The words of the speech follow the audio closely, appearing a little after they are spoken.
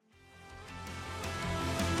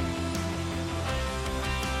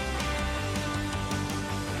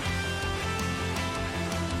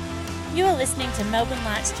You are listening to Melbourne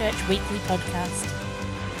Lights Church Weekly Podcast.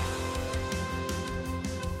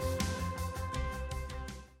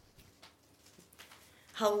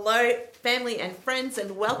 Hello, family and friends,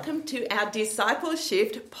 and welcome to our Disciple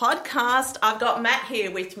Shift podcast. I've got Matt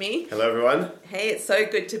here with me. Hello, everyone. Hey, it's so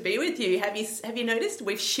good to be with you. Have you noticed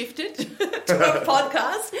we've shifted to a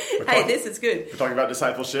podcast? This is good. We're talking about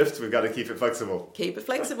disciple shift. We've got to keep it flexible. Keep it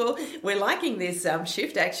flexible. We're liking this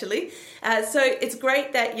shift, actually. So it's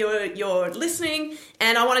great that you're listening,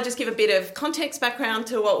 and I want to just give a bit of context background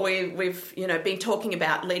to what we've been talking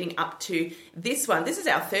about leading up to this one. This is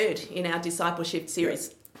our third in our Disciple Shift series.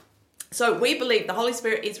 Yes. So we believe the Holy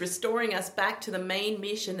Spirit is restoring us back to the main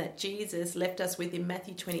mission that Jesus left us with in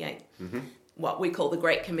Matthew 28, what we call the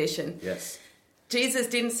Great Commission. Yes. Jesus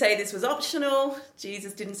didn't say this was optional.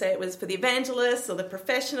 Jesus didn't say it was for the evangelists or the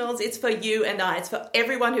professionals. It's for you and I. It's for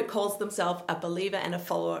everyone who calls themselves a believer and a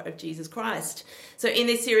follower of Jesus Christ. So in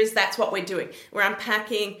this series, that's what we're doing. We're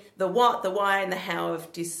unpacking the what, the why, and the how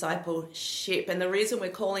of discipleship. And the reason we're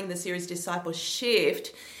calling the series Disciple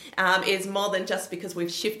Shift is more than just because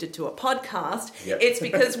we've shifted to a podcast. Yep. It's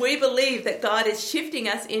because we believe that God is shifting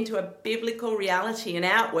us into a biblical reality and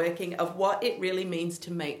outworking of what it really means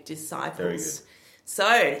to make disciples. Very good.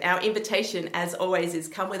 So our invitation, as always, is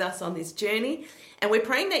come with us on this journey. And we're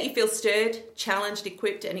praying that you feel stirred, challenged,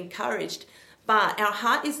 equipped, and encouraged. But our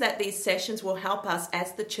heart is that these sessions will help us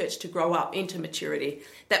as the church to grow up into maturity,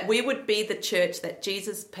 that we would be the church that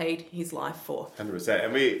Jesus paid his life for. 100%.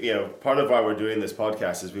 And we, part of why we're doing this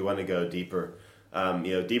podcast is we want to go deeper,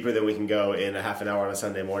 deeper than we can go in a half an hour on a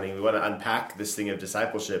Sunday morning. We want to unpack this thing of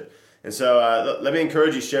discipleship. And so let me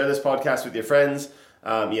encourage you, share this podcast with your friends.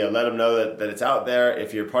 Let them know that it's out there.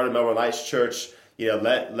 If you're part of Melbourne Lights Church,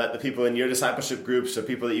 let the people in your discipleship groups or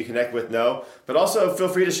people that you connect with know. But also feel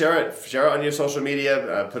free to share it. Share it on your social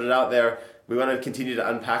media. Put it out there. We want to continue to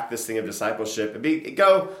unpack this thing of discipleship and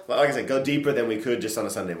go deeper than we could just on a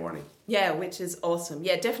Sunday morning. Yeah, which is awesome.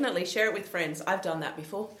 Yeah, definitely share it with friends. I've done that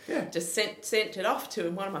before. Yeah. Just sent it off to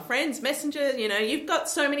one of my friends, Messenger. You've got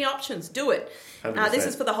so many options. Do it. This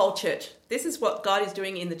is for the whole church. This is what God is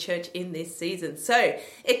doing in the church in this season. So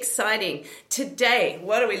exciting. Today,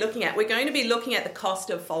 what are we looking at? We're going to be looking at the cost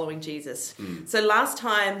of following Jesus. So last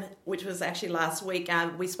time, which was actually last week,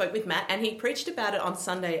 we spoke with Matt, and he preached about it on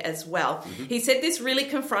Sunday as well. He said this really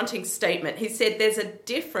confronting statement. He said there's a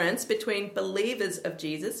difference between believers of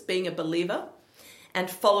Jesus, being a believer, and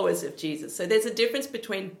followers of Jesus. So there's a difference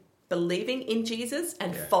between believing in Jesus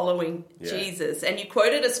and following Jesus. And you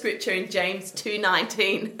quoted a scripture in James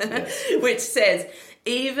 2:19, which says,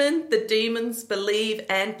 even the demons believe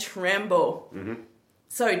and tremble.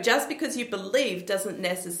 So just because you believe doesn't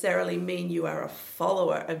necessarily mean you are a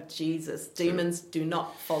follower of Jesus. Demons do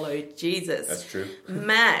not follow Jesus. That's true.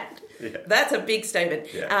 Matt, that's a big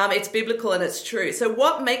statement. Yeah. It's biblical and it's true. So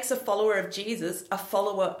what makes a follower of Jesus a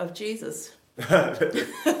follower of Jesus?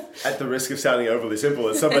 At the risk of sounding overly simple,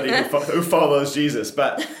 it's somebody who follows Jesus.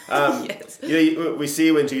 But we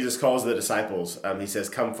see when Jesus calls the disciples, he says,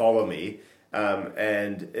 "Come, follow me."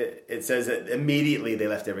 And it says that immediately they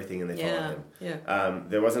left everything and they followed him.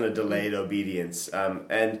 There wasn't a delayed obedience.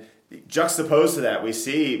 And juxtaposed to that, we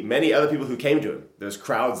see many other people who came to him. There's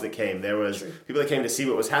crowds that came. There was people that came to see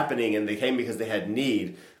what was happening, and they came because they had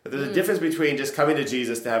need. But there's a difference between just coming to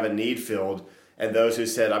Jesus to have a need filled and those who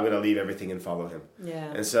said, I'm going to leave everything and follow him.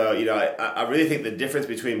 Yeah. And so, I really think the difference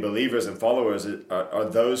between believers and followers are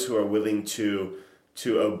those who are willing to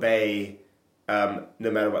obey no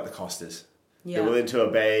matter what the cost is. Yeah. They're willing to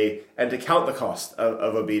obey and to count the cost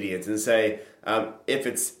of obedience and say,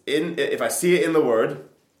 if I see it in the Word,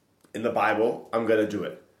 in the Bible, I'm going to do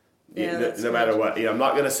it. No matter what. I'm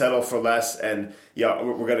not going to settle for less, and we're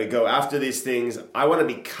going to go after these things. I want to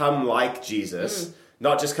become like Jesus,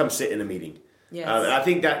 not just come sit in a meeting. Yes. And I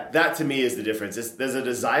think that to me is the difference. There's a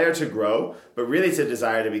desire to grow, but really it's a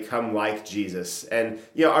desire to become like Jesus. And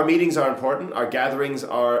our meetings are important. Our gatherings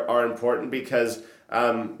are important because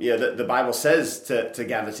the Bible says to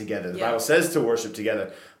gather together. The Bible says to worship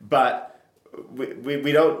together. But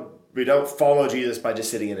we don't follow Jesus by just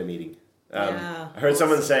sitting in a meeting. I heard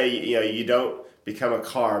someone say, you don't become a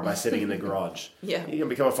car by sitting in the garage. You can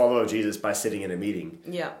become a follower of Jesus by sitting in a meeting.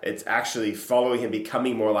 It's actually following him,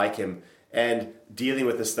 becoming more like him, and dealing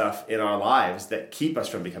with the stuff in our lives that keep us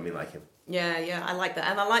from becoming like him. Yeah, I like that.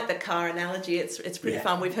 And I like the car analogy. It's pretty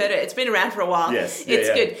fun. We've heard it. It's been around for a while. Yes. It's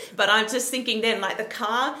good. But I'm just thinking then, the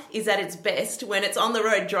car is at its best when it's on the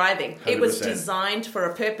road driving. 100%. It was designed for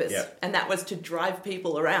a purpose. Yeah. And that was to drive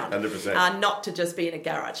people around. 100%. Not to just be in a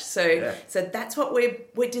garage. So that's what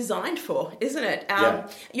we're designed for, isn't it?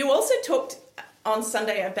 You also talked on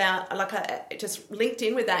Sunday about, like I just linked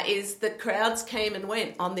in with that, is the crowds came and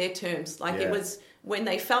went on their terms. Like it was when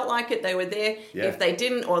they felt like it, they were there. Yeah. If they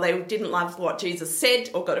didn't, or they didn't love what Jesus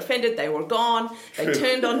said or got offended, they were gone. They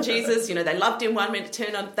turned on Jesus. You know, they loved him 1 minute,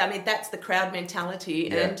 turned on. I mean, that's the crowd mentality.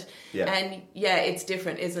 Yeah. And it's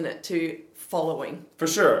different, isn't it, to following? For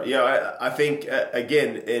sure. Yeah, I think,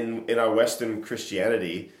 again, in our Western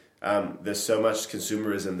Christianity, there's so much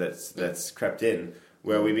consumerism that's crept in,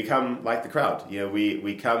 where we become like the crowd. You know,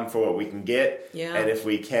 we come for what we can get, and if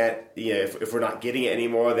we can't, if we're not getting it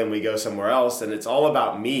anymore, then we go somewhere else, and it's all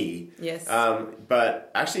about me. Yes.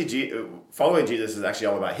 But actually, following Jesus is actually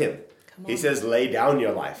all about him. He says, lay down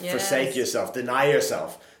your life, forsake yourself, deny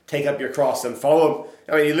yourself, take up your cross and follow.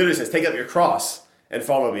 I mean, he literally says, take up your cross and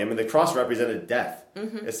follow me. I mean, the cross represented death.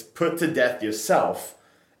 Mm-hmm. It's put to death yourself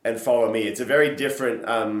and follow me. It's a very different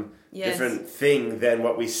different thing than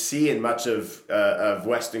what we see in much of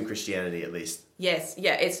Western Christianity, at least. Yes,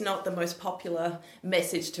 it's not the most popular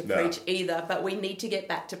message to preach either, but we need to get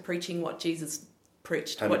back to preaching what Jesus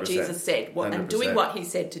preached, 100%. What Jesus said, and doing what he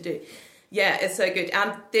said to do. Yeah, it's so good.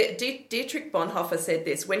 Dietrich Bonhoeffer said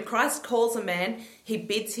this: when Christ calls a man, he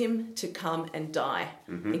bids him to come and die.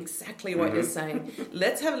 Mm-hmm. Exactly what you're saying.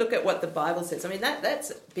 Let's have a look at what the Bible says. I mean,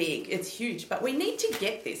 that's big. It's huge. But we need to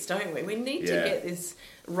get this, don't we? We need to get this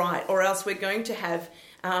right, or else we're going to have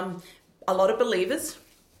a lot of believers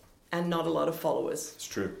and not a lot of followers. It's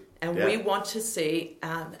true. And we want to see,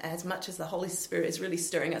 as much as the Holy Spirit is really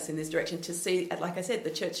stirring us in this direction, to see, like I said,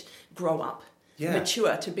 the church grow up.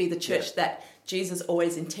 Mature, to be the church that Jesus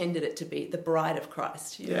always intended it to be, the bride of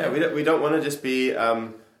Christ. We don't want to just be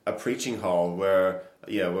a preaching hall where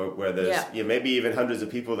there's maybe even hundreds of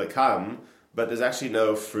people that come, but there's actually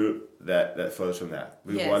no fruit that flows from that.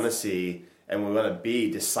 We want to see, and we want to be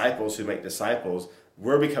disciples who make disciples.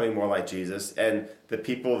 We're becoming more like Jesus, and the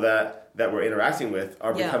people that we're interacting with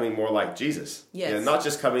are becoming more like Jesus. Yes. Not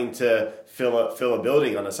just coming to fill a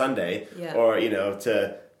building on a Sunday, or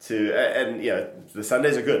the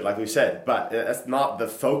Sundays are good, like we've said, but that's not the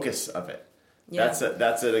focus of it. Yeah.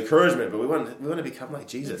 That's an encouragement, but we want to become like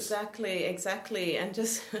Jesus. Exactly. And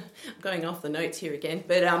just going off the notes here again,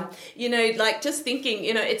 but like just thinking,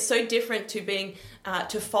 it's so different to being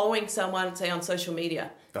to following someone, say, on social media.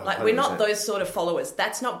 Oh, like 100%. We're not those sort of followers.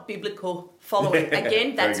 That's not biblical following.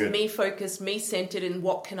 Again, that's me focused, me centered in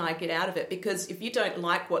what can I get out of it. Because if you don't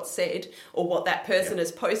like what's said or what that person has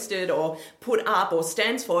posted or put up or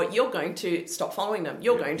stands for, you're going to stop following them.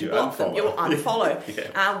 You're going to block them. You'll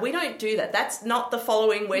unfollow. We don't do that. That's not the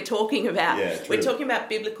following we're talking about. We're talking about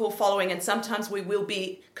biblical following, and sometimes we will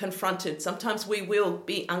be confronted. Sometimes we will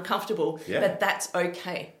be uncomfortable, but that's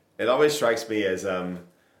okay. It always strikes me as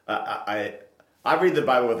I read the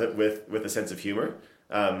Bible with a sense of humor.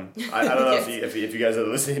 I don't know if you guys are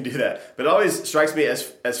listening do that, but it always strikes me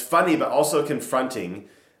as funny, but also confronting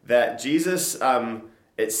that Jesus.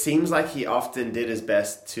 It seems like he often did his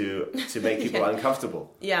best to make people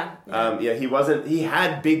uncomfortable. He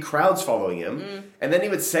had big crowds following him, and then he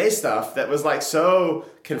would say stuff that was like so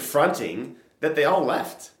confronting that they all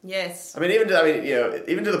left. Yes. Even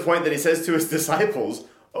to the point that he says to his disciples,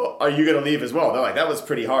 "Oh, are you going to leave as well?" They're like, "That was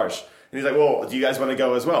pretty harsh." And he's like, well, do you guys want to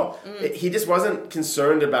go as well? He just wasn't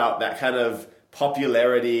concerned about that kind of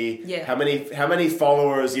popularity. Yeah. How many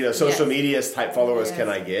followers, social media type followers can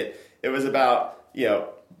I get? It was about,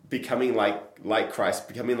 becoming like Christ,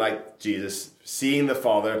 becoming like Jesus, seeing the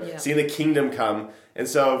Father, seeing the kingdom come. And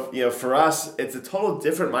so, for us, it's a total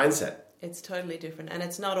different mindset. It's totally different, and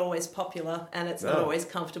it's not always popular, and it's not always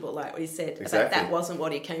comfortable, like we said. Exactly. That wasn't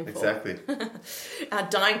what he came for. Exactly.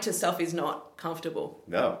 Dying to self is not comfortable.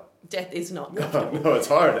 No. Death is not comfortable. No, it's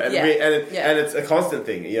hard, and it's a constant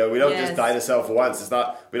thing. We don't just die to self once. It's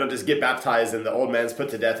not. We don't just get baptized and the old man's put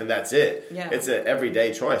to death and that's it. Yeah. It's an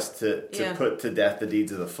everyday choice to put to death the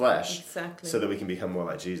deeds of the flesh, so that we can become more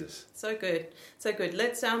like Jesus. So good.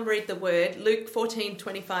 Let's read the word. Luke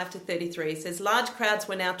 14:25-33 says, "Large crowds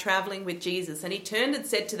were now traveling with Jesus, and he turned and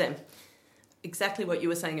said to them." Exactly what you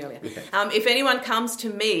were saying earlier. If anyone comes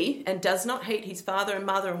to me and does not hate his father and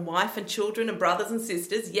mother and wife and children and brothers and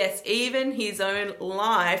sisters, yes, even his own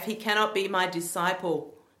life, he cannot be my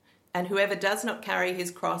disciple. And whoever does not carry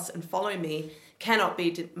his cross and follow me cannot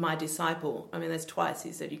be my disciple. There's twice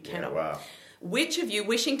he said you cannot. Wow. Which of you,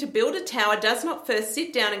 wishing to build a tower, does not first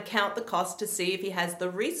sit down and count the cost to see if he has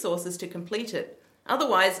the resources to complete it?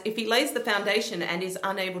 Otherwise, if he lays the foundation and is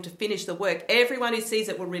unable to finish the work, everyone who sees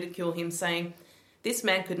it will ridicule him, saying, this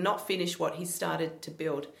man could not finish what he started to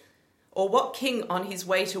build. Or what king on his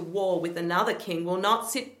way to war with another king will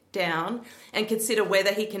not sit down and consider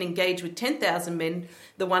whether he can engage with 10,000 men,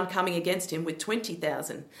 the one coming against him with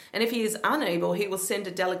 20,000. And if he is unable, he will send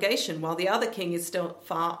a delegation while the other king is still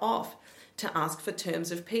far off to ask for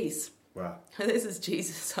terms of peace. Wow. This is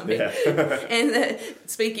Jesus, I mean. And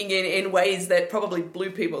speaking in ways that probably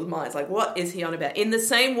blew people's minds. Like, what is he on about? In the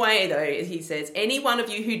same way, though, he says, any one of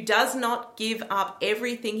you who does not give up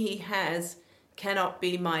everything he has cannot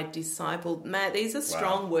be my disciple. Man, these are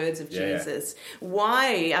strong words of Jesus.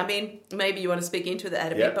 Why? I mean, maybe you want to speak into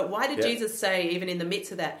that a bit, but why did Jesus say, even in the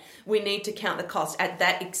midst of that, we need to count the cost at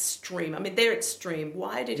that extreme? I mean, they're extreme.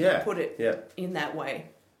 Why did he put it in that way?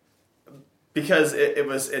 Because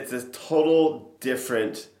it's a total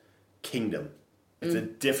different kingdom. It's a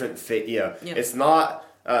different faith. It's not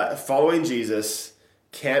following Jesus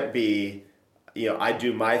can't be, I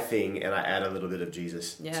do my thing and I add a little bit of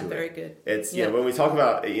Jesus to it. Yeah, very good. It's when we talk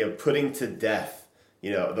about putting to death,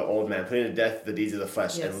 the old man, putting to death the deeds of the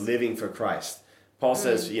flesh and living for Christ. Paul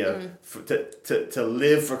says, to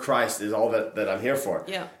live for Christ is all that I'm here for.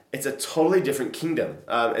 Yeah. It's a totally different kingdom,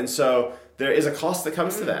 and so there is a cost that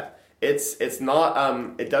comes to that. It's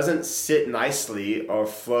not it doesn't sit nicely or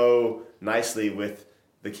flow nicely with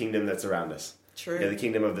the kingdom that's around us. True. The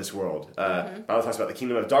kingdom of this world. Bible talks about the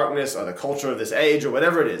kingdom of darkness or the culture of this age or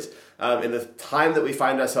whatever it is. In the time that we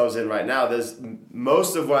find ourselves in right now, there's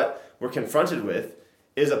most of what we're confronted with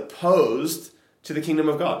is opposed to the kingdom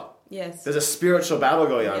of God. Yes. There's a spiritual battle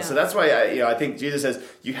going on. Yeah. So that's why I think Jesus says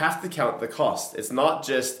you have to count the cost. It's not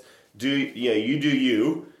just you do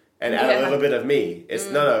you and add a little bit of me. It's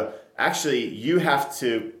no. Actually, you have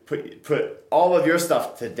to put all of your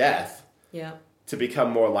stuff to death to become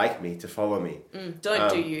more like me, to follow me. Don't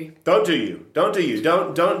do you. Don't do you. Don't do you.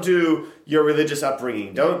 Don't do your religious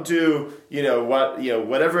upbringing. Don't do,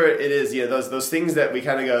 whatever it is, those things that we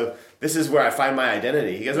kind of go, this is where I find my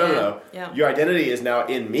identity. He goes, no. Yeah. Your identity is now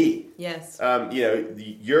in me. Yes.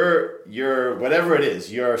 Your whatever it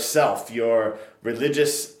is, your self, your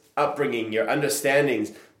religious upbringing, your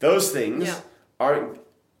understandings, those things aren't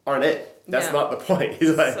it. That's not the point.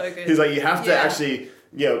 He's like, you have to actually,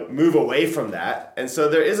 move away from that. And so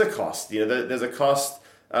there is a cost. There's a cost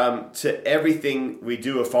to everything we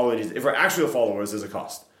do of following Jesus. If we're actual followers, there's a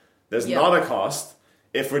cost. There's not a cost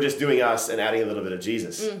if we're just doing us and adding a little bit of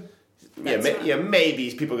Jesus.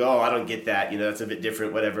 Maybe people go, I don't get that. That's a bit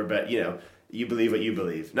different, whatever. But, you believe what you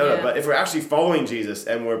believe. No, but if we're actually following Jesus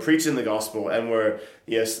and we're preaching the gospel and we're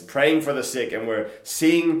praying for the sick and we're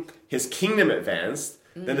seeing his kingdom advanced,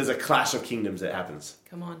 then there's a clash of kingdoms that happens.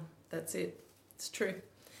 Come on, that's it. It's true.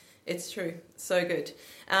 It's true. So good.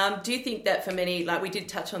 Do you think that for many, like we did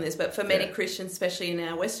touch on this, but for many Christians, especially in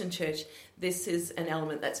our Western church, this is an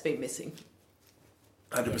element that's been missing?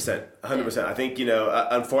 100%. 100%. I think,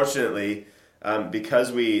 unfortunately,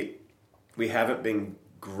 because we haven't been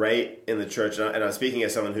great in the church, and I'm speaking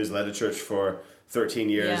as someone who's led a church for 13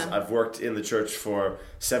 years. Yeah. I've worked in the church for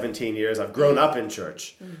 17 years. I've grown up in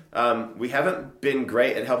church. We haven't been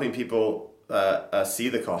great at helping people see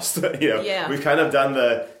the cost. We've kind of done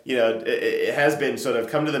it has been sort of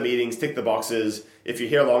come to the meetings, tick the boxes. If you're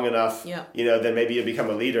here long enough, then maybe you'll become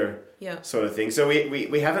a leader, sort of thing. So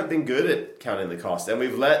we haven't been good at counting the cost, and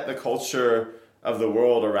we've let the culture of the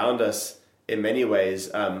world around us in many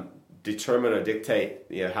ways determine or dictate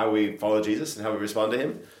how we follow Jesus and how we respond to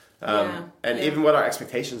him. Even what our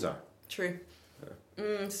expectations are. True.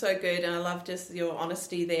 So good. And I love just your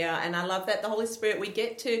honesty there. And I love that the Holy Spirit, we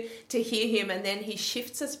get to hear him, and then he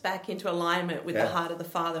shifts us back into alignment with the heart of the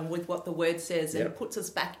Father and with what the Word says, and puts us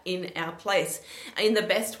back in our place in the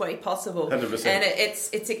best way possible. 100%. And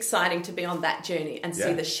it's exciting to be on that journey and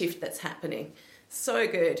see the shift that's happening. So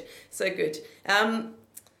good. So good.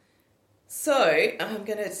 So I'm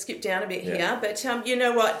going to skip down a bit here, but you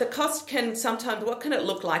know what? The cost can sometimes. What can it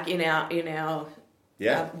look like in our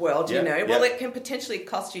world? Well, it can potentially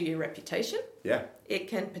cost you your reputation. Yeah. It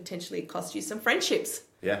can potentially cost you some friendships.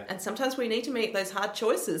 Yeah. And sometimes we need to make those hard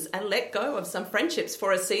choices and let go of some friendships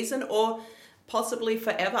for a season or possibly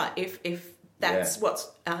forever if that's what's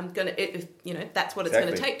that's what it's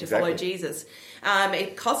going to take to follow Jesus.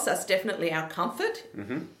 It costs us definitely our comfort.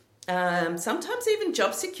 Sometimes even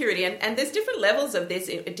job security, and there's different levels of this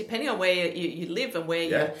depending on where you live and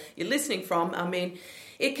where you're listening from. I mean,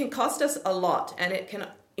 it can cost us a lot, and it can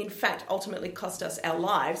in fact ultimately cost us our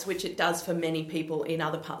lives, which it does for many people in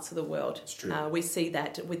other parts of the world. It's true. We see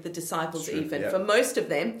that with the disciples even. For most of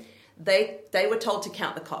them, they were told to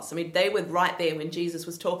count the costs. I mean, they were right there when Jesus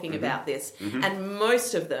was talking about this, and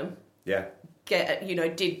most of them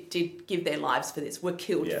did give their lives for this, were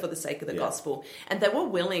killed for the sake of the gospel. And they were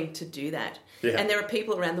willing to do that. Yeah. And there are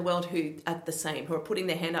people around the world who are the same, who are putting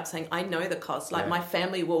their hand up saying, I know the cost. Like my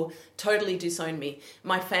family will totally disown me.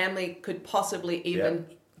 My family could possibly even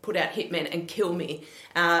put out hitmen and kill me.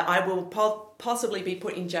 I will possibly be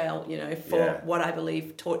put in jail, for what I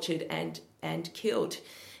believe, tortured and killed.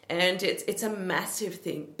 And it's a massive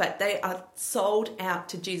thing. But they are sold out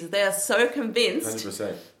to Jesus. They are so convinced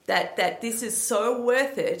 100%. that this is so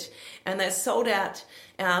worth it, and they're sold out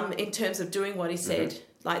in terms of doing what he said.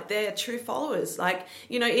 Like, they're true followers. Like,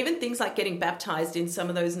 even things like getting baptized in some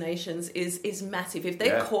of those nations is massive. If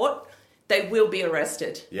they're caught, they will be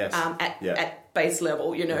arrested at base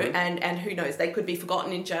level, and who knows, they could be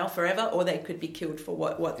forgotten in jail forever, or they could be killed for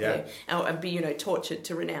what they and be tortured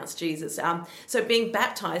to renounce Jesus. So being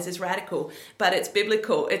baptized is radical, but it's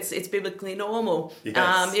biblical. It's biblically normal.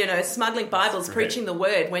 Yes. Smuggling Bibles, preaching the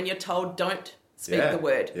word when you're told don't speak the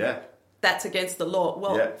word. Yeah. That's against the law.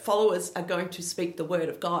 Well, followers are going to speak the word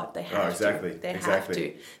of God. They have to. They have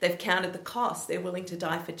to. They've counted the cost. They're willing to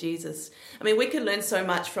die for Jesus. I mean, we can learn so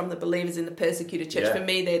much from the believers in the persecuted church. For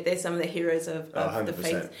me, they're some of the heroes of the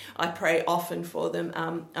faith. I pray often for them.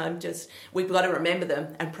 We've got to remember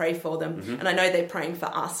them and pray for them. And I know they're praying for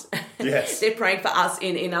us. Yes. They're praying for us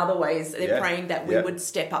in other ways. They're praying that we would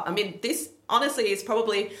step up. I mean, this honestly is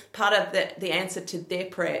probably part of the answer to their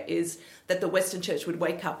prayer, is that the Western church would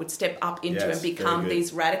wake up, would step up into and become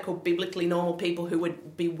these radical, biblically normal people who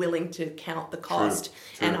would be willing to count the cost.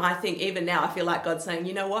 True. And I think even now, I feel like God's saying,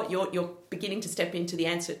 you know what, you're beginning to step into the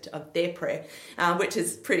answer of their prayer, which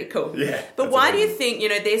is pretty cool. Yeah, but why do you think,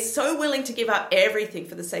 they're so willing to give up everything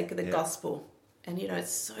for the sake of the gospel? And,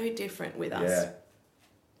 it's so different with us.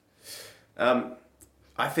 Yeah.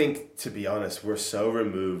 I think, to be honest, we're so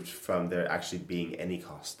removed from there actually being any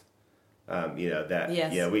cost. We that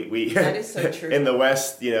is so true. In the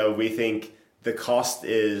West, we think the cost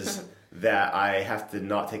is that I have to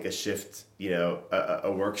not take a shift,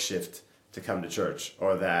 a work shift to come to church,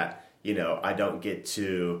 or that, I don't get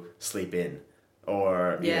to sleep in,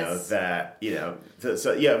 or, we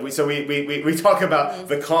talk about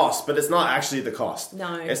the cost, but it's not actually the cost.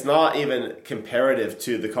 No. It's not even comparative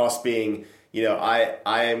to the cost being,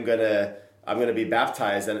 I'm going to be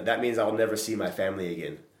baptized, and that means I'll never see my family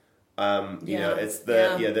again. It's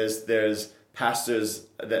there's pastors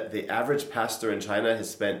that the average pastor in China has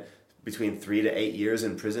spent between 3 to 8 years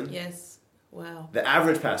in prison. Yes. Wow. The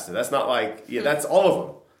average pastor. That's not like, that's all of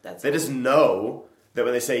them. They just know that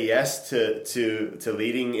when they say yes to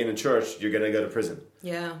leading in a church, you're going to go to prison.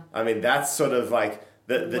 Yeah. I mean, that's sort of like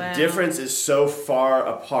the difference is so far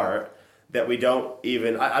apart that we don't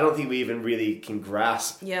even, I don't think we even really can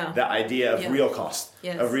grasp the idea of real cost,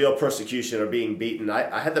 of real persecution or being beaten.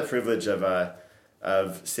 I had the privilege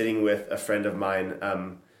of sitting with a friend of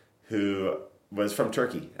mine who was from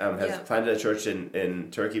Turkey, has planted a church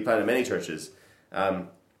in Turkey, planted many churches.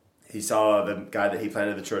 He saw the guy that he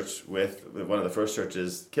planted the church with one of the first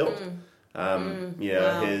churches, killed.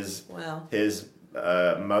 His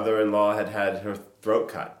mother-in-law had her throat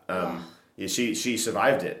cut. She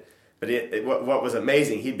survived it. But what was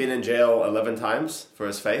amazing, he'd been in jail 11 times for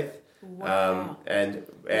his faith. Wow. And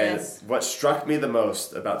what struck me the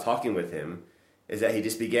most about talking with him is that he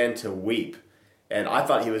just began to weep. And I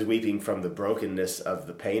thought he was weeping from the brokenness of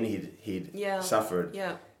the pain he'd suffered.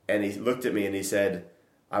 Yeah. And he looked at me and he said,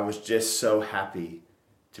 I was just so happy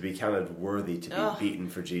to be counted worthy to be beaten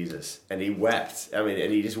for Jesus. And he wept. I mean,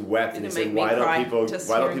 and he just wept. And he said, why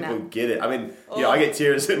don't people get it? I mean, I get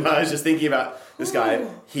tears in my eyes just thinking about this guy.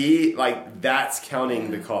 He, that's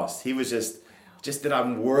counting the cost. He was just that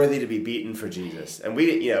I'm worthy to be beaten for Jesus. And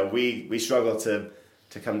we struggle to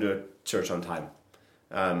come to a church on time.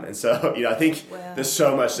 And so, I think there's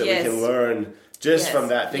so much that we can learn just from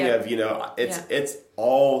that thing of, it's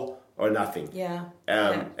all or nothing. Yeah.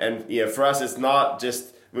 And, for us, it's not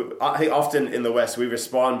just, I think often in the West, we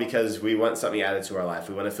respond because we want something added to our life.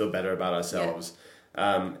 We want to feel better about ourselves.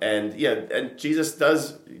 Yeah. And Jesus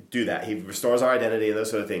does do that. He restores our identity and those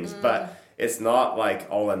sort of things. But it's not like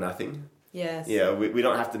all or nothing. Yes. We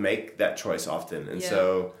don't have to make that choice often. And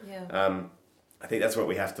so I think that's what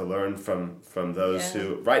we have to learn from those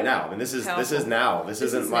who, right now, I mean, this is now. This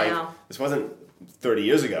isn't like, now. This wasn't 30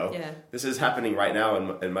 years ago. Yeah. This is happening right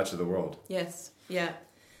now in much of the world. Yes. Yeah.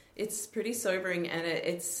 It's pretty sobering, and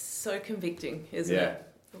it's so convicting, isn't it?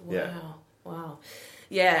 Wow. Yeah. Wow.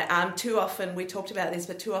 Yeah. Too often, we talked about this,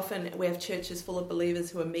 but too often we have churches full of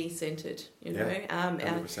believers who are me-centered, you know.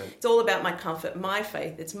 100%. It's all about my comfort, my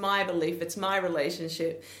faith. It's my belief. It's my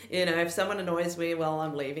relationship. If someone annoys me, well,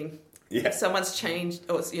 I'm leaving. Yeah. If someone's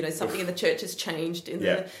changed, or something in the church has changed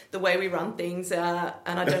in the way we run things, and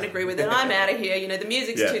I don't agree with it, I'm out of here. The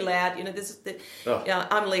music's too loud.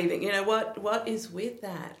 I'm leaving. What is with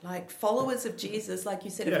that? Like, followers of Jesus, like you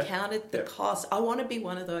said, have counted the cost. I want to be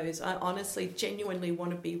one of those. I honestly, genuinely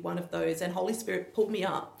want to be one of those. And Holy Spirit, pull me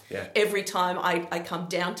up every time I come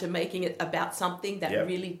down to making it about something that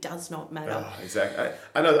really does not matter. Oh, exactly.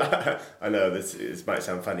 I know this might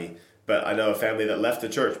sound funny, but I know a family that left the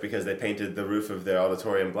church because they painted the roof of their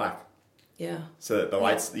auditorium black. Yeah. So that the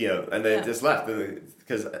lights, and they just left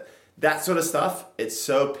because that sort of stuff, it's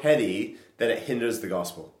so petty that it hinders the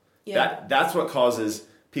gospel. Yeah. That's what causes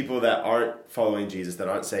people that aren't following Jesus, that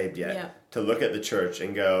aren't saved yet, to look at the church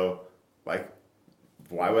and go, like,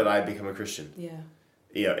 why would I become a Christian? Yeah.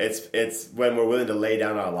 It's when we're willing to lay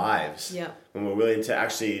down our lives. Yeah. When we're willing to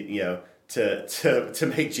actually,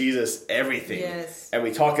 to make Jesus everything. Yes. And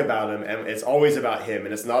we talk about him, and it's always about him,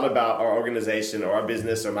 and it's not about our organization or our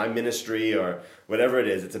business or my ministry or whatever it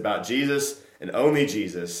is. It's about Jesus and only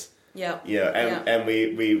Jesus. Yeah. And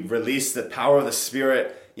we release the power of the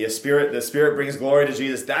Spirit. The Spirit brings glory to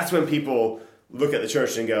Jesus. That's when people look at the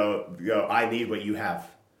church and go, I need what you have.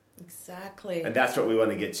 Exactly. And that's what we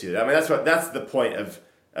want to get to. I mean, that's the point of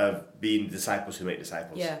being disciples who make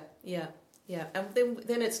disciples. Yeah. And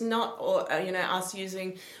then it's not, us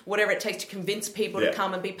using whatever it takes to convince people to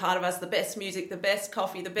come and be part of us. The best music, the best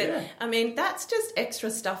coffee, the best. Yeah. I mean, that's just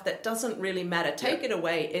extra stuff that doesn't really matter. Take it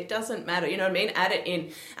away. It doesn't matter. You know what I mean? Add it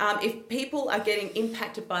in. If people are getting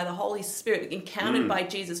impacted by the Holy Spirit, encountered by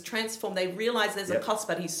Jesus, transformed, they realize there's a cost,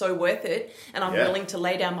 but he's so worth it, and I'm willing to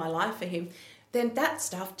lay down my life for him. Then that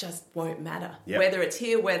stuff just won't matter. Yep. Whether it's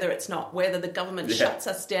here, whether it's not, whether the government shuts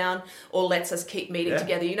us down or lets us keep meeting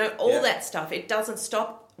together. All that stuff. It doesn't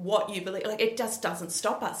stop what you believe. Like, it just doesn't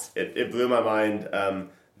stop us. It blew my mind,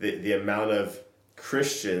 the amount of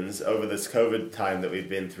Christians over this COVID time that we've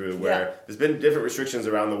been through, where there's been different restrictions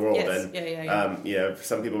around the world. And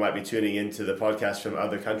some people might be tuning into the podcast from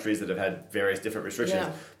other countries that have had various different restrictions.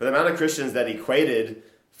 Yeah. But the amount of Christians that equated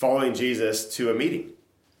following Jesus to a meeting.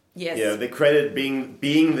 Yes. They credited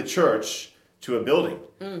being the church to a building.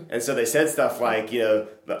 And so they said stuff like,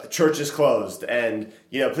 the church is closed, and,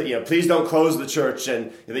 please don't close the church,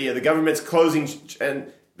 and the government's closing,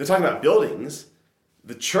 and they're talking about buildings.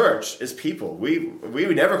 The church is people. We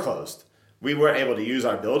never closed. We weren't able to use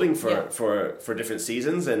our building for different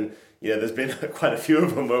seasons, and there's been quite a few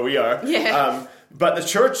of them where we are. Yeah. But the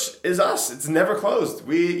church is us. It's never closed.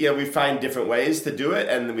 We find different ways to do it,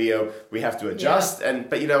 and we have to adjust. Yeah.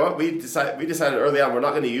 But you know what? We decided early on we're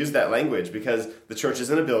not going to use that language, because the church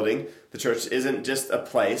isn't a building. The church isn't just a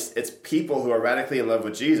place. It's people who are radically in love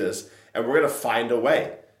with Jesus, and we're going to find a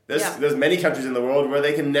way. There's many countries in the world where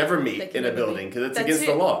they can never meet in a building because it's against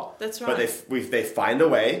the law. That's right. But they find a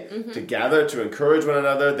way to gather, to encourage one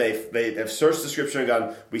another. They've searched the Scripture and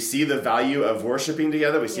gone, we see the value of worshiping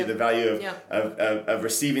together. We see the value of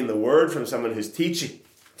receiving the Word from someone who's teaching,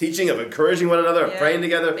 of encouraging one another, of praying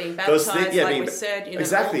together. Being baptized, we said.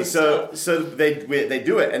 Exactly. So they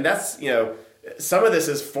do it. And that's, some of this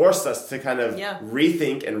has forced us to kind of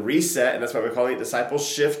rethink and reset, and that's why we're calling it Disciple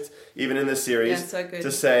Shift, even in this series, so good.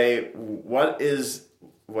 To say,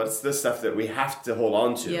 what's the stuff that we have to hold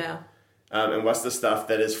on to? Yeah. And what's the stuff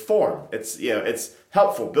that is form? It's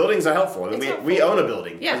helpful. Buildings are helpful. I mean, we own a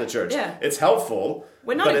building as a church. Yeah. It's helpful.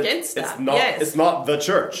 We're not against that. It's not the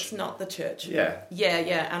church. It's not the church. Yeah.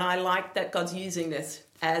 Yeah. And I like that God's using this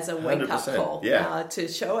as a wake-up call to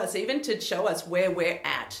show us where we're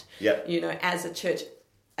at, as a church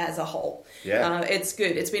as a whole. Yeah. It's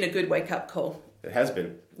good. It's been a good wake-up call. It has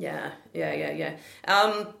been. Yeah.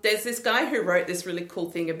 There's this guy who wrote this really cool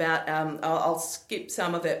thing about, I'll skip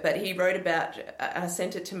some of it, but he wrote about, I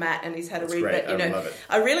sent it to Matt and he's had a read. Great. But, love it.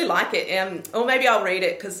 I really like it. Or maybe I'll read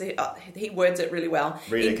it because he words it really well.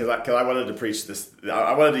 Read it because I wanted to preach this.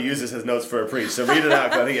 I wanted to use this as notes for a preach. So read it out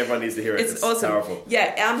because I think everyone needs to hear it. It's awesome. Powerful.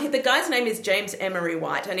 Yeah. The guy's name is James Emery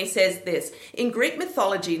White, and he says this: in Greek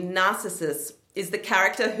mythology, Narcissus is the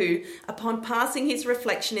character who, upon passing his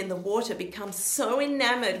reflection in the water, becomes so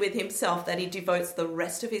enamored with himself that he devotes the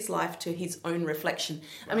rest of his life to his own reflection.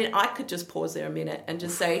 I mean, I could just pause there a minute and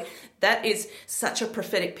just say that is such a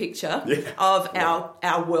prophetic picture of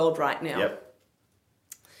our world right now. Yep.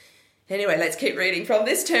 Anyway, let's keep reading. From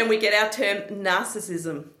this term, we get our term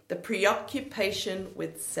narcissism, the preoccupation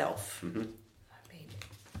with self. Mm-hmm.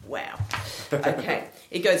 Wow. Okay.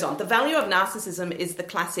 It goes on. The value of narcissism is the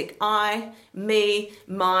classic I, me,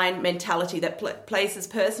 mine mentality that places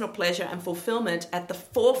personal pleasure and fulfillment at the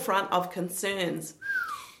forefront of concerns.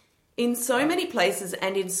 In so many places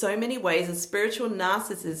and in so many ways, a spiritual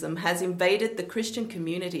narcissism has invaded the Christian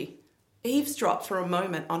community. eavesdrop for a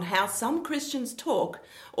moment on how some Christians talk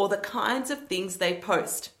or the kinds of things they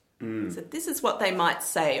post. So this is what they might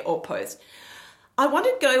say or post. I want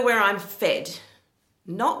to go where I'm fed,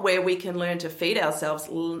 not where we can learn to feed ourselves,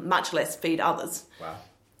 much less feed others. Wow.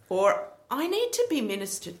 Or I need to be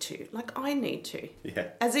ministered to, like I need to. Yeah.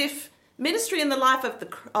 As if ministry in the life of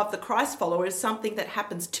the Christ follower is something that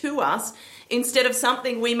happens to us instead of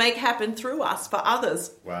something we make happen through us for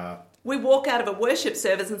others. Wow. We walk out of a worship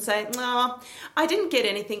service and say, no, I didn't get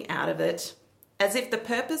anything out of it. As if the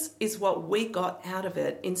purpose is what we got out of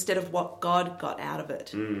it instead of what God got out of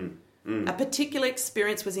it. A particular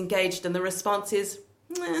experience was engaged and the response is,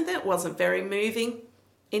 that wasn't very moving.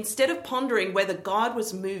 Instead of pondering whether God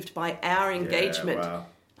was moved by our engagement. Yeah, wow.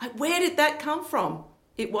 Like, where did that come from?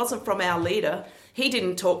 It wasn't from our leader. He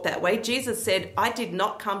didn't talk that way. Jesus said, I did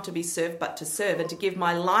not come to be served, but to serve and to give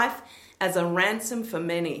my life as a ransom for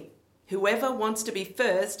many. Whoever wants to be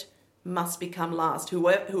first must become last.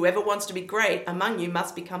 Whoever wants to be great among you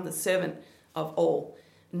must become the servant of all.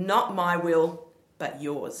 Not my will, but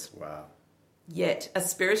yours. Wow. Yet, a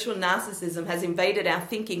spiritual narcissism has invaded our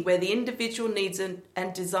thinking where the individual needs and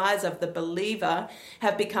desires of the believer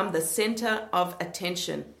have become the center of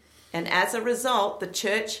attention. And as a result, the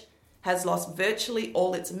church has lost virtually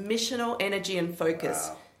all its missional energy and focus.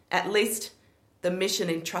 Wow. At least the mission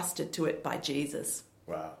entrusted to it by Jesus.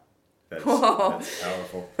 Wow. That's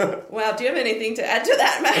powerful. Wow, do you have anything to add to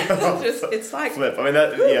that, Matt? It's like flip. I mean,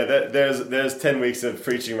 there's 10 weeks of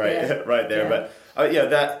preaching right there. Yeah.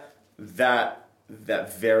 But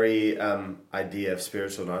that very idea of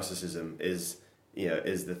spiritual narcissism is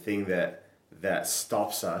the thing that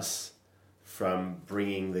stops us from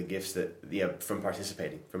bringing the gifts that from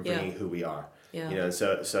participating, from bringing who we are. Yeah.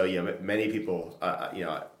 So many people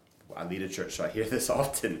I lead a church, so I hear this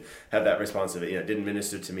often, have that response of it, didn't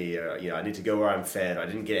minister to me, or, I need to go where I'm fed, or I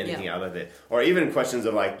didn't get anything out of it. Or even questions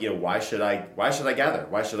of like, why should I gather?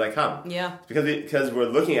 Why should I come? Yeah. Because we're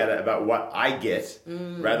looking at it about what I get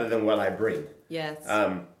rather than what I bring. Yes.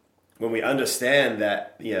 When we understand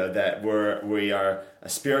that, that we are a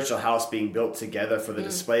spiritual house being built together for the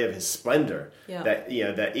display of His splendor, that,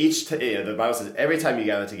 that each, the Bible says every time you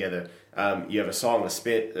gather together, you have a song, a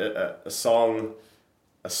song,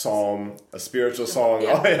 a psalm, a spiritual song,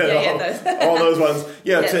 all those ones,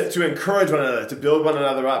 to encourage one another, to build one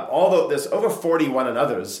another up. Although there's over 40 one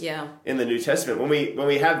another's in the New Testament. When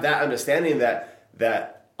we have that understanding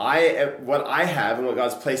that what I have and what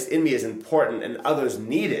God's placed in me is important and others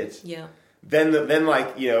need it, then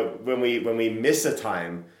when we miss a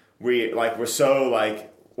time, we're so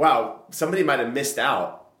like, wow, somebody might have missed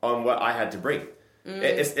out on what I had to bring.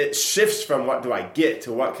 It shifts from what do I get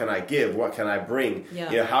to what can I give, what can I bring,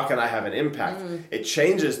 how can I have an impact. It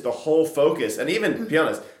changes the whole focus, and even, to be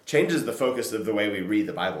honest, changes the focus of the way we read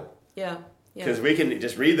the Bible. Because we can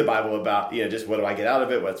just read the Bible about, just what do I get out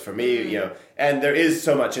of it, what's for me, and there is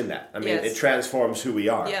so much in that. I mean, it transforms who we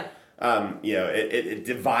are. It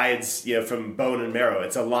divides, from bone and marrow.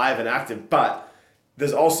 It's alive and active, but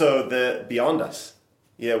there's also the beyond us.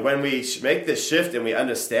 When we make this shift and we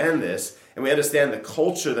understand this, and we understand the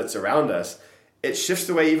culture that's around us, it shifts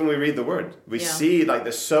the way even we read the Word. We see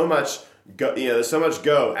there's so much go. There's so much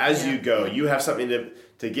go as you go. You have something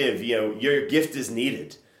to give. Your gift is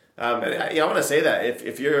needed. And I want to say that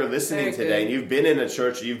if you're listening today and you've been in a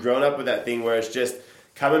church, you've grown up with that thing where it's just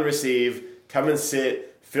come and receive, come and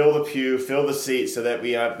sit, fill the pew, fill the seat, so that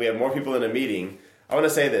we have more people in a meeting. I want to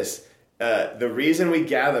say this: the reason we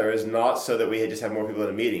gather is not so that we just have more people in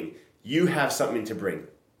a meeting. You have something to bring.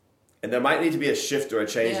 And there might need to be a shift or a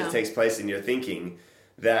change that takes place in your thinking,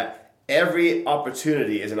 that every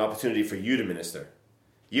opportunity is an opportunity for you to minister.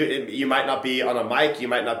 You might not be on a mic, you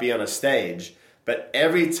might not be on a stage, but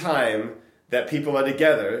every time that people are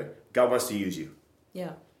together, God wants to use you.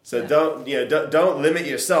 So don't limit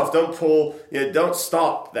yourself. Don't pull. Don't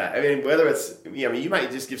stop that. I mean, whether it's you might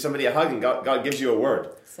just give somebody a hug and God gives you a word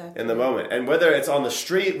in the moment. And whether it's on the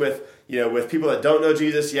street with people that don't know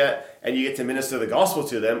Jesus yet, and you get to minister the gospel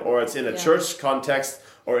to them, or it's in a church context,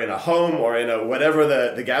 or in a home, or in a whatever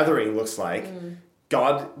the gathering looks like,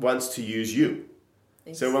 God wants to use you.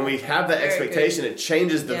 Exactly. So when we have that expectation, it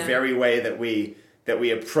changes the very way that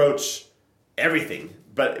we approach everything.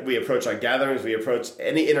 But we approach our gatherings, we approach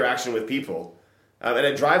any interaction with people. And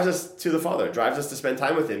it drives us to the Father. It drives us to spend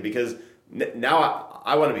time with Him, because now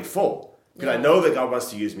I want to be full. Because I know that God wants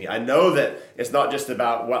to use me. I know that it's not just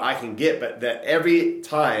about what I can get, but that every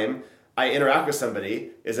time I interact with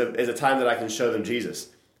somebody is a time that I can show them Jesus.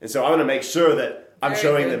 And so I want to make sure that I'm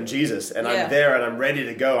showing them Jesus, and I'm there and I'm ready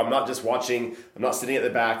to go. I'm not just watching. I'm not sitting at the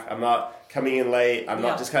back. I'm not coming in late. I'm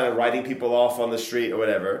not just kind of writing people off on the street or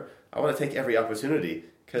whatever. I want to take every opportunity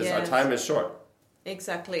because our Yes. time is short.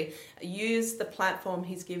 Exactly. Use the platform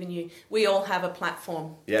he's given you. We all have a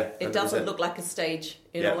platform. Yeah, It 100%. doesn't look like a stage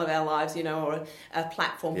in Yeah. all of our lives, or a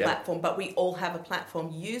platform, Yeah. but we all have a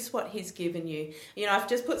platform. Use what he's given you. I've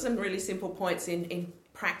just put some really simple points in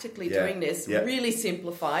practically Yeah. doing this, Yeah. really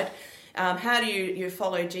simplified. How do you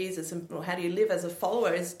follow Jesus, or how do you live as a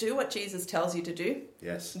follower? Is do what Jesus tells you to do.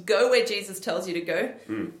 Yes. Go where Jesus tells you to go.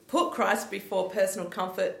 Put Christ before personal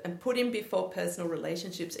comfort and put him before personal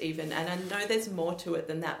relationships even. And I know there's more to it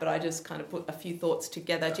than that, but I just kind of put a few thoughts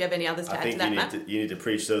together. Do you have any others to add to that, Matt? You need to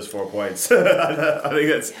preach those 4 points. I think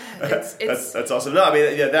that's awesome. No, I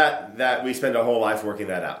mean, that we spend our whole life working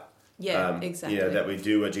that out. Yeah, exactly. That we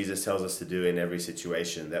do what Jesus tells us to do in every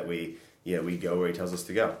situation, that we go where he tells us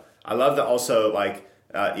to go. I love that also,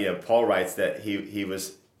 Paul writes that he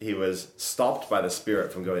was stopped by the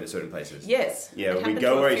Spirit from going to certain places. Yes. We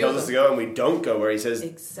go where he tells us to go, and we don't go where he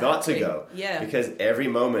says not to go. Yeah. Because every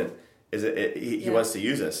moment he wants to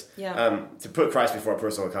use us. Yeah. To put Christ before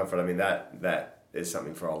personal comfort, I mean, that is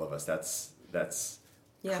something for all of us. That's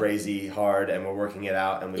crazy hard, and we're working it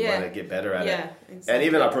out, and we want to get better at it. Exactly. And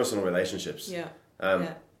even our personal relationships. Yeah.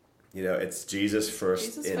 It's Jesus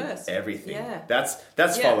first in everything. Yeah.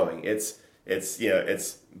 That's following. It's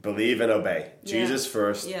believe and obey. Jesus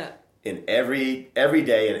first. Yeah. In every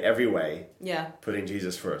day in every way. Yeah. Putting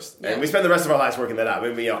Jesus first. Yeah. And we spend the rest of our lives working that out.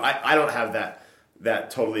 I mean, I don't have that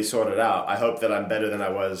totally sorted out. I hope that I'm better than I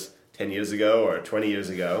was 10 years ago or 20 years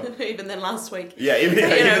ago. Even than last week. Yeah, even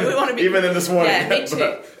we want to be, even than this morning. Yeah, me too.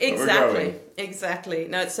 But Exactly.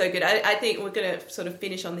 No, it's so good. I think we're going to sort of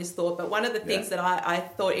finish on this thought, but one of the things that I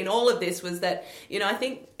thought in all of this was that, I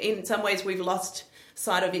think in some ways we've lost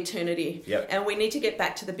sight of eternity. Yep. And we need to get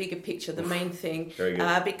back to the bigger picture, the main thing. Very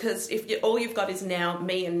good. Because if all you've got is now,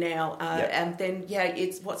 me and now, Yep. and then,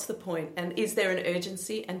 it's what's the point? And is there an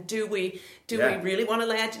urgency? And do we really want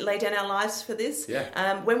to lay down our lives for this?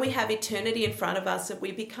 Yeah. When we have eternity in front of us,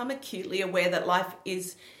 we become acutely aware that life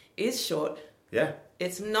is short. Yeah.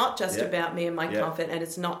 It's not just about me and my comfort, and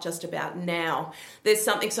it's not just about now. There's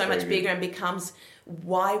something so much bigger, and becomes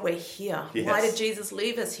why we're here. Yes. Why did Jesus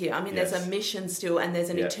leave us here? I mean, Yes. there's a mission still, and there's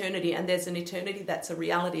an eternity, and there's an eternity that's a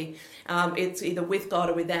reality. It's either with God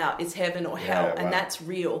or without. It's heaven or hell, and that's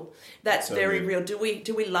real. That's so very real. Do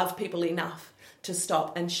we love people enough to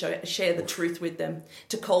stop and share the truth with them,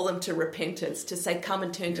 to call them to repentance, to say, come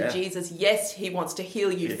and turn to Jesus. Yes, he wants to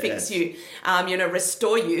heal you, fix you,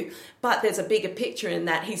 restore you. But there's a bigger picture in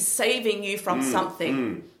that. He's saving you from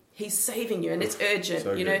something. He's saving you, and it's urgent.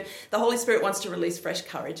 So good. The Holy Spirit wants to release fresh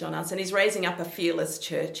courage on us, and he's raising up a fearless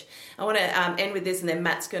church. I want to end with this, and then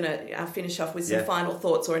Matt's going to finish off with some final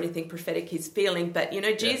thoughts or anything prophetic he's feeling. But,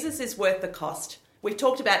 Jesus is worth the cost. We've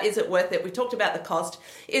talked about, is it worth it? We've talked about the cost.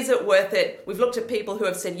 Is it worth it? We've looked at people who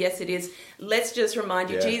have said, yes, it is. Let's just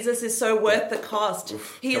remind you, Jesus is so worth the cost.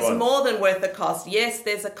 He is more than worth the cost. Yes,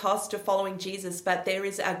 there's a cost to following Jesus, but there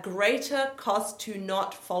is a greater cost to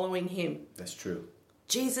not following him. That's true.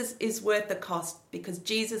 Jesus is worth the cost because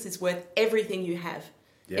Jesus is worth everything you have.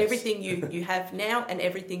 Yes. Everything you have now and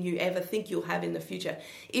everything you ever think you'll have in the future.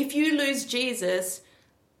 If you lose Jesus,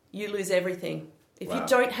 you lose everything. If you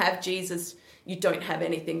don't have Jesus, you don't have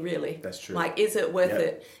anything really. That's true. Is it worth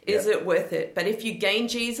it? Is it worth it? But if you gain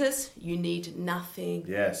Jesus, you need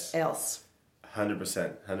nothing else.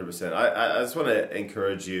 100%. I just want to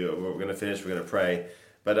encourage you. We're going to finish. We're going to pray.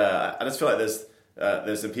 But I just feel like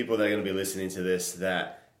there's some people that are going to be listening to this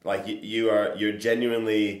that you're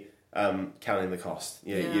genuinely counting the cost.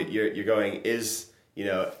 You're going, is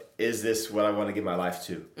this what I want to give my life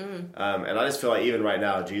to? And I just feel like even right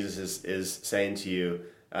now, Jesus is saying to you,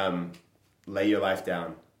 lay your life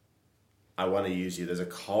down. I want to use you. There's a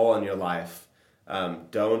call on your life.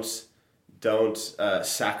 Don't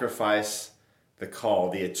sacrifice the call,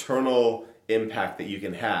 the eternal impact that you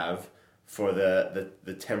can have for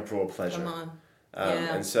the temporal pleasure. Come on.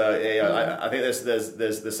 And so I think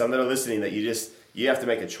there's some that are listening that you have to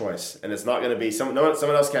make a choice, and it's not going to be someone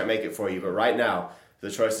else can't make it for you. But right now, the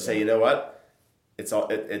choice to say, you know what, it's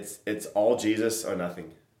all Jesus or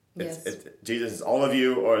nothing. Jesus is all of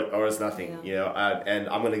you or it's nothing. And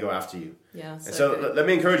I'm going to go after you. Yeah. And so let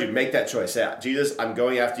me encourage you, make that choice. Say, Jesus, I'm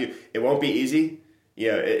going after you. It won't be easy.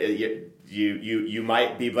 You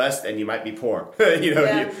might be blessed and you might be poor. You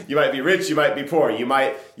might be rich, you might be poor. You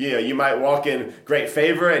might walk in great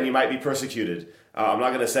favor and you might be persecuted. I'm not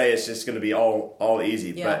going to say it's just going to be all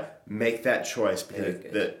easy, but make that choice because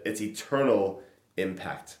it's eternal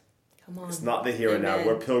impact. Come on. It's not the here and now.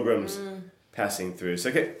 We're pilgrims passing through.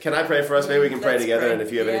 So can I pray for us? Maybe we can pray together. And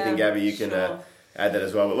if you have anything, Gabby, you can add that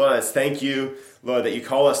as well. But Lord, let's thank you, Lord, that you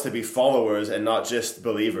call us to be followers and not just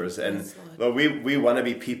believers. And Yes, Lord, we want to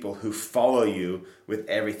be people who follow you with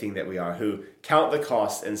everything that we are, who count the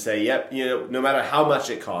cost and say, yep, no matter how much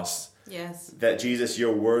it costs, Yes. that Jesus,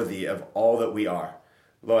 you're worthy of all that we are.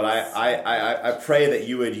 Lord, I pray that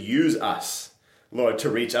you would use us, Lord, to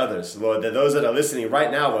reach others. Lord, that those that are listening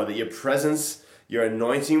right now, Lord, that your presence, your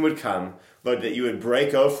anointing would come. Lord, that you would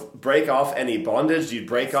break off any bondage, you'd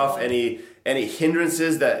break off any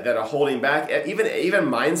hindrances that are holding back, even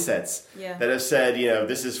mindsets that have said,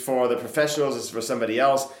 this is for the professionals, this is for somebody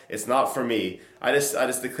else, it's not for me. I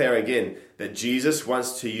just declare again that Jesus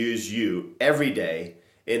wants to use you every day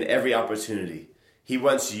in every opportunity. He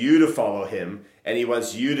wants you to follow him, and he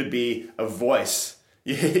wants you to be a voice.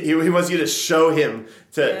 He wants you to show him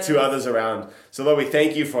to others around. So, Lord, we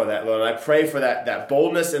thank you for that, Lord. And I pray for that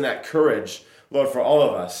boldness and that courage, Lord, for all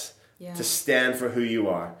of us to stand for who you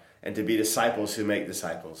are and to be disciples who make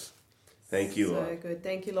disciples. Thank you, Lord. So good.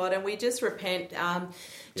 Thank you, Lord. And we just repent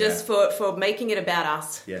for making it about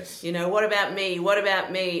us. Yes. What about me? What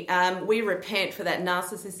about me? We repent for that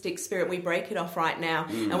narcissistic spirit. We break it off right now.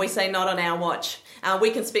 And we say, not on our watch.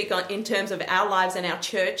 We can speak in terms of our lives and our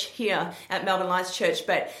church here at Melbourne Lights Church.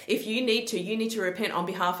 But if you need to repent on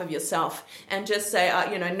behalf of yourself and just say,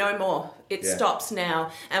 no more. It stops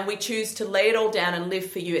now. And we choose to lay it all down and live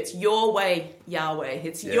for you. It's your way, Yahweh.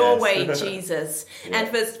 It's your way, Jesus. And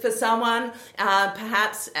for someone,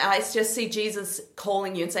 perhaps I just see Jesus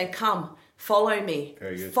calling you and saying, come, follow me.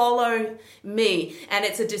 Very good. Follow me. And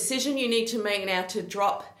it's a decision you need to make now to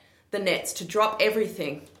drop the nets, to drop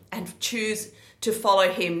everything and choose to follow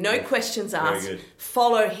him. No questions asked.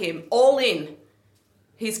 Follow him. All in.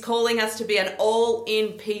 He's calling us to be an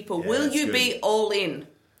all-in people. Will you be all in?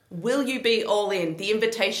 Will you be all in? The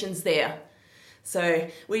invitation's there. So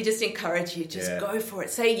we just encourage you, just go for it.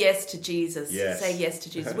 Say yes to Jesus. Yes. Say yes to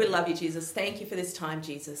Jesus. We love you, Jesus. Thank you for this time,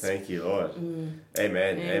 Jesus. Thank you, Lord.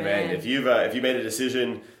 Amen. If you made a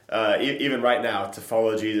decision, even right now, to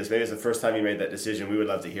follow Jesus, maybe it's the first time you made that decision, we would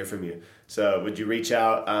love to hear from you. So would you reach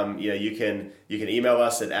out? You can email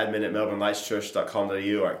us at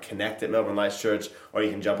admin@melbournelightschurch.com.au or connect@melbournelightschurch, or you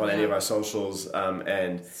can jump on any of our socials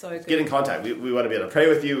and get in contact. We want to be able to pray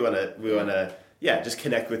with you. We want to just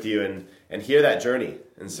connect with you and hear that journey.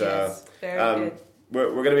 And so very good.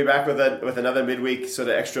 We're going to be back with another midweek sort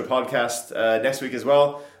of extra podcast next week as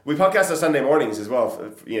well. We podcast on Sunday mornings as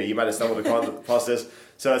well. You might have stumbled across this.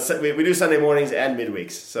 So we do Sunday mornings and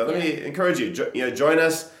midweeks. So let me encourage you. Join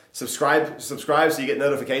us. Subscribe so you get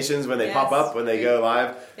notifications when they pop up, when they go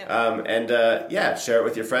live. Share it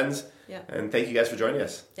with your friends. And thank you guys for joining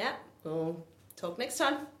us. We'll talk next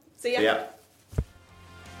time. See ya. See ya.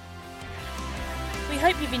 We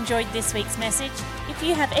hope you've enjoyed this week's message. If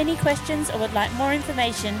you have any questions or would like more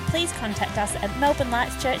information, please contact us at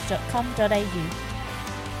melbournelightschurch.com.au.